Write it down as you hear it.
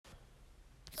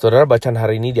Saudara, bacaan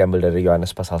hari ini diambil dari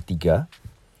Yohanes pasal 3,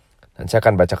 dan saya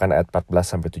akan bacakan ayat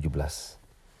 14-17.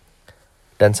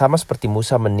 Dan sama seperti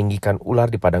Musa meninggikan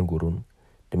ular di padang gurun,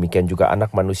 demikian juga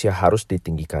anak manusia harus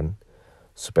ditinggikan,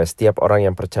 supaya setiap orang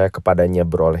yang percaya kepadanya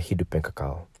beroleh hidup yang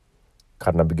kekal.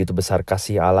 Karena begitu besar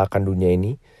kasih Allah akan dunia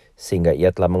ini, sehingga ia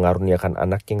telah mengaruniakan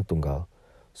anak yang tunggal,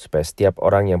 supaya setiap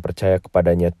orang yang percaya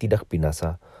kepadanya tidak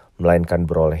binasa, melainkan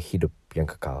beroleh hidup yang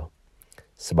kekal.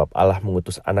 Sebab Allah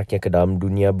mengutus anaknya ke dalam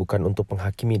dunia bukan untuk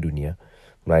menghakimi dunia,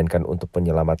 melainkan untuk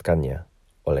menyelamatkannya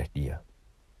oleh Dia.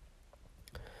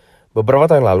 Beberapa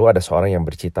tahun lalu ada seorang yang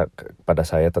bercerita kepada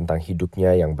saya tentang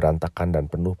hidupnya yang berantakan dan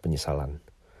penuh penyesalan.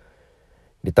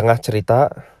 Di tengah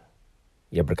cerita,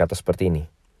 ia berkata seperti ini.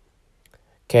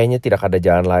 Kayaknya tidak ada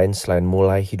jalan lain selain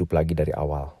mulai hidup lagi dari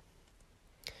awal.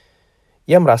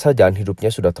 Ia merasa jalan hidupnya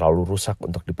sudah terlalu rusak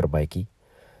untuk diperbaiki,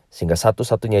 sehingga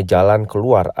satu-satunya jalan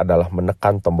keluar adalah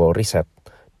menekan tombol reset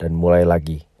dan mulai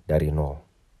lagi dari nol.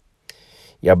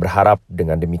 Ia berharap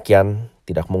dengan demikian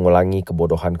tidak mengulangi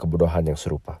kebodohan-kebodohan yang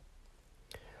serupa.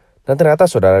 Dan ternyata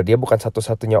saudara, dia bukan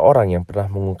satu-satunya orang yang pernah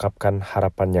mengungkapkan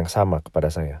harapan yang sama kepada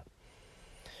saya.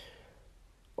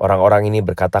 Orang-orang ini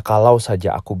berkata, kalau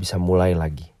saja aku bisa mulai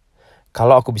lagi.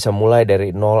 Kalau aku bisa mulai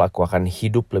dari nol, aku akan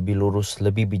hidup lebih lurus,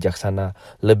 lebih bijaksana,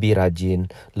 lebih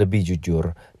rajin, lebih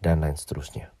jujur, dan lain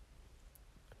seterusnya.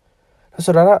 Nah,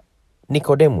 saudara,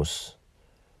 Nikodemus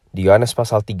di Yohanes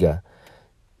pasal 3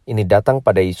 ini datang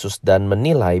pada Yesus dan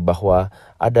menilai bahwa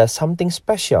ada something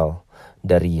special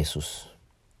dari Yesus.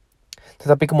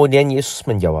 Tetapi kemudian Yesus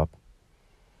menjawab,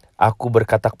 Aku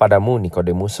berkata kepadamu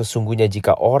Nikodemus, sesungguhnya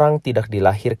jika orang tidak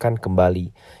dilahirkan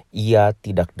kembali, ia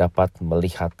tidak dapat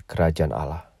melihat kerajaan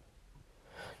Allah.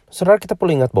 Saudara, kita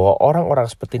perlu ingat bahwa orang-orang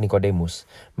seperti Nikodemus,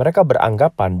 mereka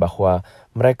beranggapan bahwa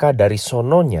mereka dari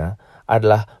sononya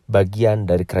adalah bagian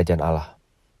dari kerajaan Allah.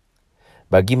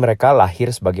 Bagi mereka lahir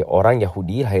sebagai orang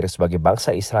Yahudi, lahir sebagai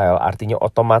bangsa Israel, artinya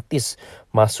otomatis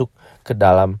masuk ke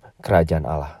dalam kerajaan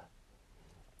Allah.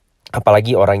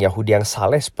 Apalagi orang Yahudi yang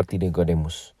saleh seperti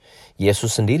Nikodemus.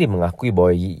 Yesus sendiri mengakui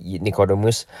bahwa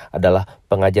Nikodemus adalah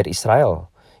pengajar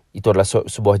Israel. Itu adalah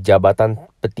sebuah jabatan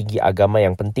petinggi agama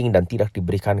yang penting dan tidak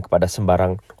diberikan kepada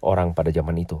sembarang orang pada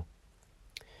zaman itu.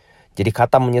 Jadi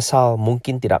kata menyesal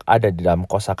mungkin tidak ada di dalam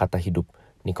kosakata hidup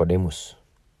Nikodemus.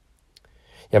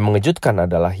 Yang mengejutkan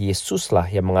adalah Yesuslah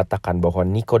yang mengatakan bahwa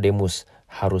Nikodemus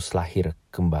harus lahir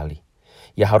kembali.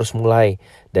 Ia harus mulai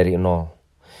dari nol.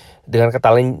 Dengan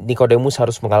kata lain, Nikodemus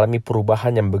harus mengalami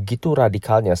perubahan yang begitu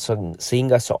radikalnya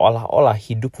sehingga seolah-olah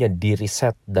hidupnya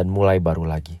di-reset dan mulai baru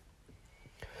lagi.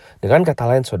 Dengan kata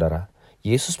lain, saudara,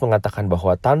 Yesus mengatakan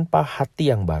bahwa tanpa hati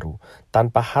yang baru,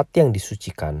 tanpa hati yang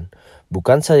disucikan,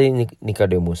 bukan saja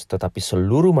Nikodemus, tetapi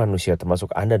seluruh manusia termasuk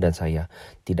Anda dan saya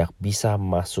tidak bisa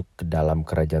masuk ke dalam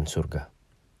kerajaan surga.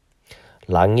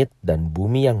 Langit dan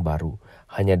bumi yang baru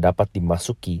hanya dapat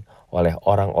dimasuki oleh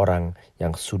orang-orang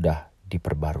yang sudah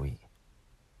diperbarui.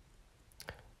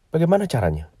 Bagaimana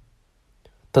caranya?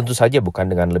 Tentu saja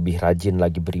bukan dengan lebih rajin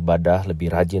lagi beribadah,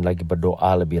 lebih rajin lagi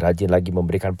berdoa, lebih rajin lagi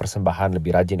memberikan persembahan,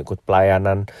 lebih rajin ikut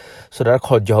pelayanan. Saudara,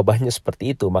 kalau jawabannya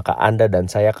seperti itu, maka Anda dan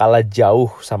saya kalah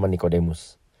jauh sama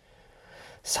Nikodemus.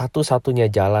 Satu-satunya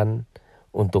jalan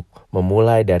untuk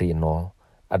memulai dari nol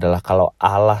adalah kalau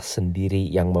Allah sendiri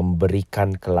yang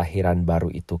memberikan kelahiran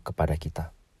baru itu kepada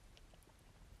kita.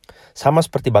 Sama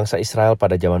seperti bangsa Israel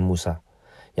pada zaman Musa,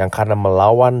 yang karena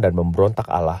melawan dan memberontak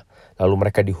Allah, lalu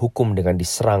mereka dihukum dengan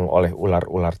diserang oleh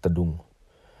ular-ular tedung.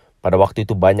 Pada waktu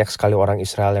itu banyak sekali orang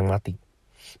Israel yang mati.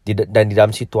 Dan di dalam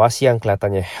situasi yang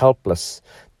kelihatannya helpless,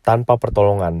 tanpa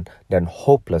pertolongan, dan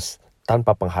hopeless,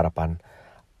 tanpa pengharapan,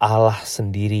 Allah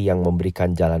sendiri yang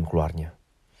memberikan jalan keluarnya.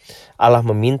 Allah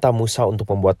meminta Musa untuk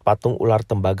membuat patung ular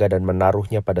tembaga dan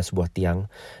menaruhnya pada sebuah tiang.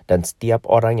 Dan setiap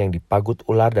orang yang dipagut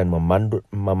ular dan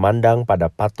memandang pada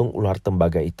patung ular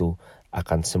tembaga itu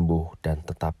akan sembuh dan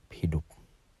tetap hidup.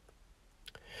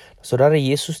 Saudara,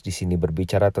 Yesus di sini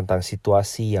berbicara tentang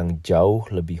situasi yang jauh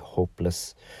lebih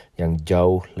hopeless, yang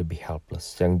jauh lebih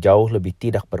helpless, yang jauh lebih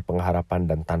tidak berpengharapan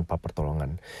dan tanpa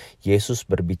pertolongan. Yesus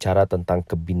berbicara tentang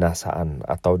kebinasaan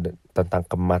atau tentang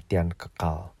kematian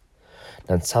kekal.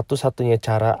 Dan satu-satunya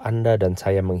cara Anda dan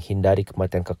saya menghindari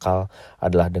kematian kekal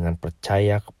adalah dengan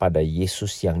percaya kepada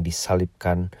Yesus yang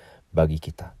disalibkan bagi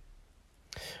kita.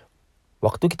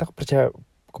 Waktu kita percaya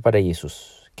kepada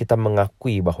Yesus, kita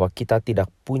mengakui bahwa kita tidak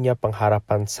punya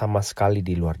pengharapan sama sekali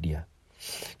di luar Dia.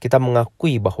 Kita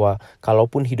mengakui bahwa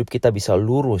kalaupun hidup kita bisa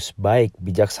lurus, baik,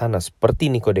 bijaksana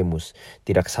seperti Nikodemus,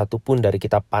 tidak satu pun dari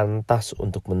kita pantas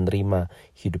untuk menerima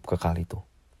hidup kekal itu.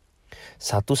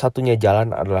 Satu-satunya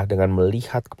jalan adalah dengan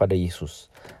melihat kepada Yesus,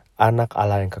 Anak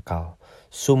Allah yang kekal,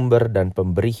 sumber dan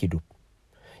pemberi hidup,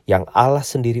 yang Allah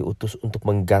sendiri utus untuk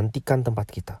menggantikan tempat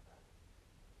kita.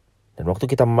 Dan waktu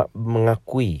kita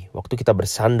mengakui, waktu kita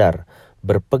bersandar,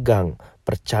 berpegang,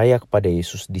 percaya kepada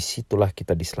Yesus, disitulah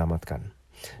kita diselamatkan.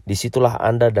 Disitulah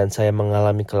Anda dan saya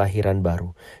mengalami kelahiran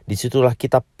baru. Disitulah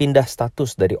kita pindah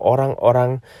status dari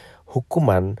orang-orang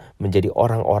hukuman menjadi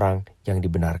orang-orang yang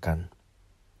dibenarkan.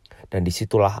 Dan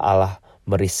disitulah Allah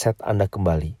meriset Anda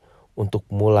kembali untuk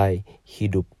mulai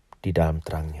hidup di dalam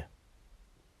terangnya.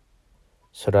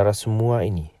 Saudara, semua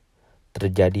ini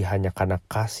terjadi hanya karena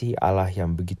kasih Allah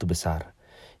yang begitu besar,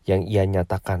 yang Ia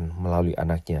nyatakan melalui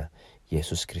anaknya,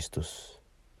 Yesus Kristus.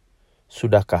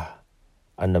 Sudahkah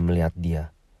Anda melihat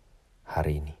Dia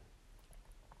hari ini?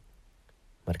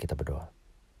 Mari kita berdoa.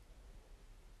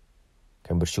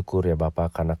 Kami bersyukur ya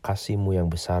Bapa karena kasih-Mu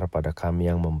yang besar pada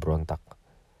kami yang memberontak.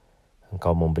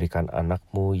 Engkau memberikan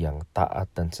anak-Mu yang taat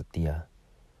dan setia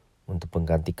untuk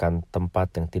menggantikan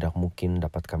tempat yang tidak mungkin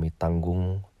dapat kami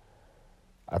tanggung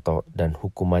dan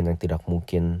hukuman yang tidak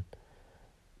mungkin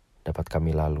dapat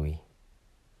kami lalui.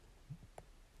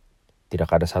 Tidak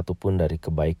ada satupun dari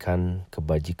kebaikan,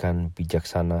 kebajikan,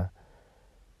 bijaksana,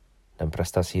 dan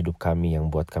prestasi hidup kami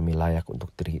yang buat kami layak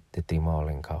untuk diterima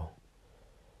oleh Engkau.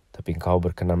 Tapi Engkau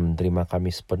berkenan menerima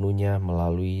kami sepenuhnya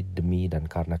melalui, demi, dan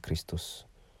karena Kristus.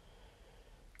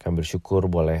 Kami bersyukur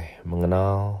boleh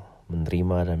mengenal,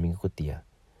 menerima, dan mengikuti Dia.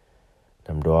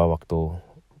 Dalam doa waktu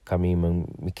kami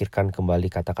memikirkan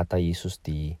kembali kata-kata Yesus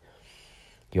di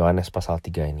Yohanes pasal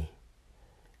 3 ini,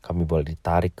 kami boleh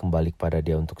ditarik kembali kepada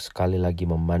Dia untuk sekali lagi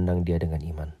memandang Dia dengan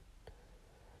iman.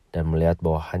 Dan melihat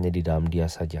bahwa hanya di dalam Dia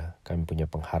saja kami punya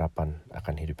pengharapan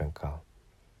akan hidup yang kekal.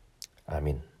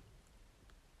 Amin.